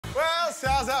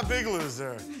Big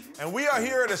Loser. And we are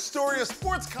here at Astoria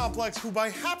Sports Complex, who by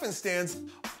happenstance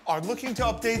are looking to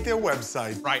update their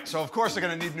website. Right, so of course they're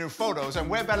gonna need new photos, and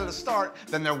where better to start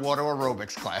than their water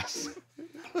aerobics class.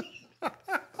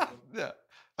 Yeah.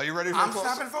 Are you ready for I'm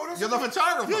snapping photos? You're the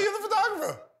photographer. Yeah, you're the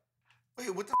photographer. Wait,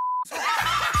 what the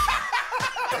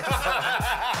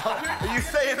Are you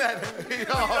saying that? You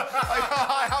know,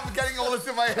 I'm getting all this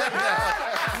in my head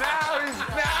now.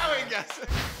 Now he gets it.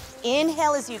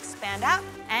 Inhale as you expand out,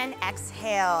 and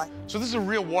exhale. So this is a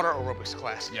real water aerobics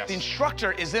class. Yes. The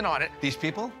instructor is in on it. These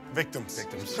people? Victims.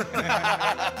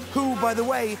 Who, by the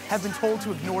way, have been told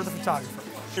to ignore the photographer.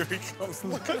 Here he comes.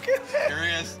 Look at Here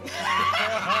he is.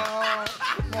 Oh,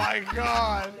 my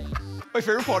God. My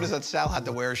favorite part is that Sal had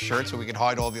to wear a shirt so we could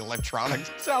hide all the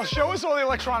electronics. Sal, show us all the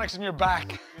electronics in your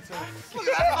back. Look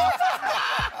at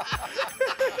that.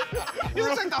 He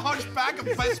looks like the hunchback of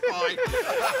Best Buy.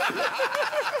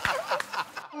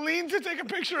 Lean to take a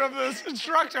picture of this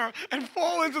instructor and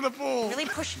fall into the pool. Really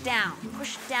push down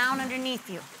underneath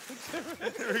you.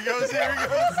 Here he goes, here he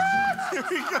goes. Here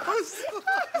he goes.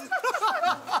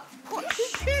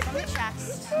 Push from the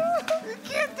chest. You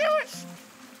can't do it.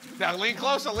 Now lean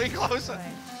closer, lean closer.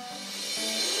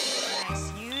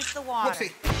 Nice, use the water.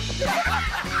 Whoopsie.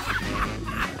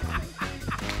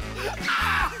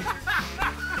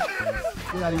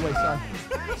 Get out of your way,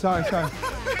 sorry. Sorry.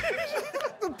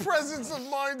 The presence of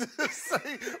mind to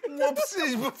say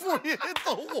whoopsies before you hit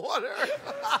the water.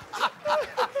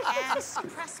 And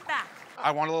press back.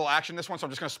 I want a little action this one, so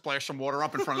I'm just gonna splash some water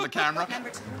up in front of the camera. Remember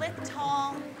to lift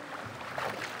tall.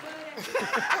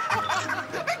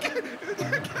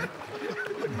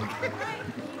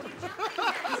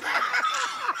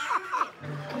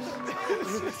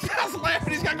 Sal's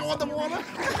laughing, he's gotta go underwater.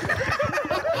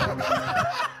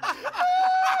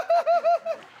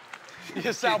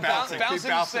 Yes, Sal, bounce in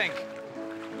the sink.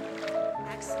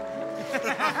 Excellent.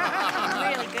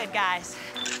 Really good, guys.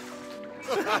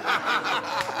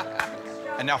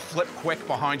 And now flip quick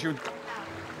behind you.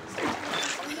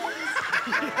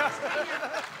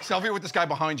 Selfie with this guy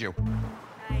behind you.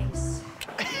 Nice.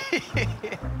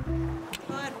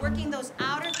 Good, working those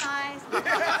outer thighs.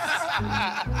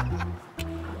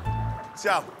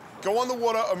 Sal, go on the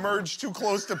water, emerge too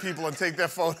close to people and take their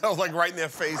photo, like right in their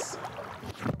face.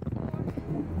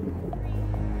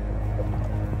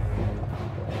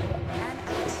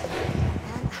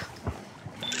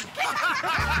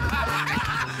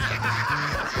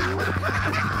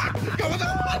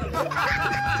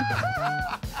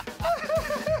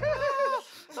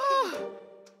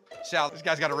 Sal, this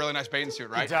guy's got a really nice bathing suit,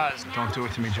 right? He does. Don't do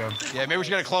it to me, Joe. Yeah, maybe we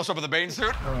should get a close-up of the bathing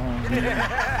suit. Moving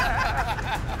around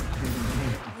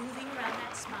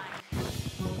that spine.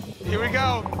 Here we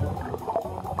go.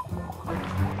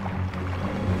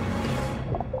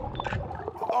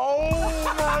 Oh,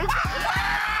 my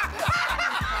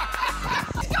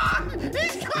God.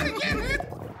 He's gonna get hit!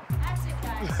 That's it,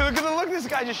 guys. Look at the look this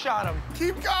guy just shot him.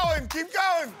 Keep going, keep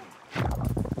going.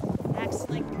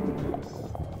 Excellent.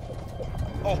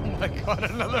 Oh, my God,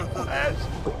 another flash.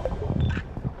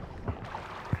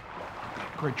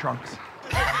 Great trunks.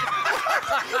 He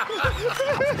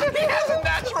has a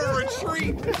natural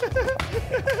retreat.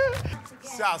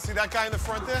 Sal, see that guy in the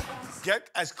front there?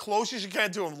 Get as close as you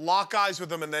can to him, lock eyes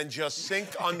with him, and then just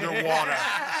sink underwater.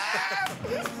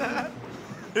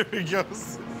 Here he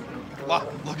goes.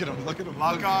 Look at him, look at him.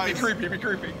 Lock eyes. Be creepy, be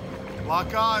creepy.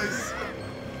 Lock eyes.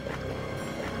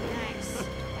 Nice.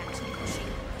 Back to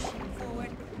pushing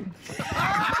forward.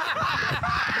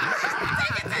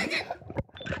 Take it!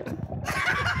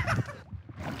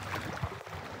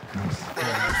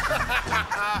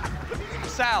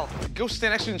 Sal, go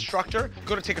stand next to the instructor.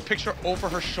 Go to take a picture over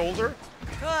her shoulder.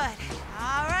 Good.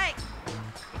 All right.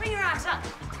 Bring your arms up.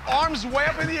 Arms way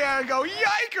up in the air and go,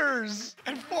 yikers!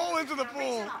 And fall into the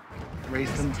pool.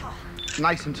 Raise them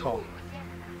nice and tall.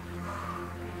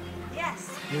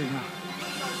 Yes. Here you go.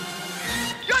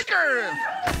 Yikers!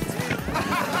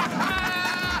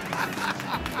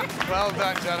 Well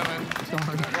done, gentlemen.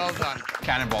 Well done.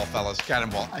 Cannonball, fellas,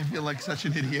 cannonball. I feel like such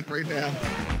an idiot right now.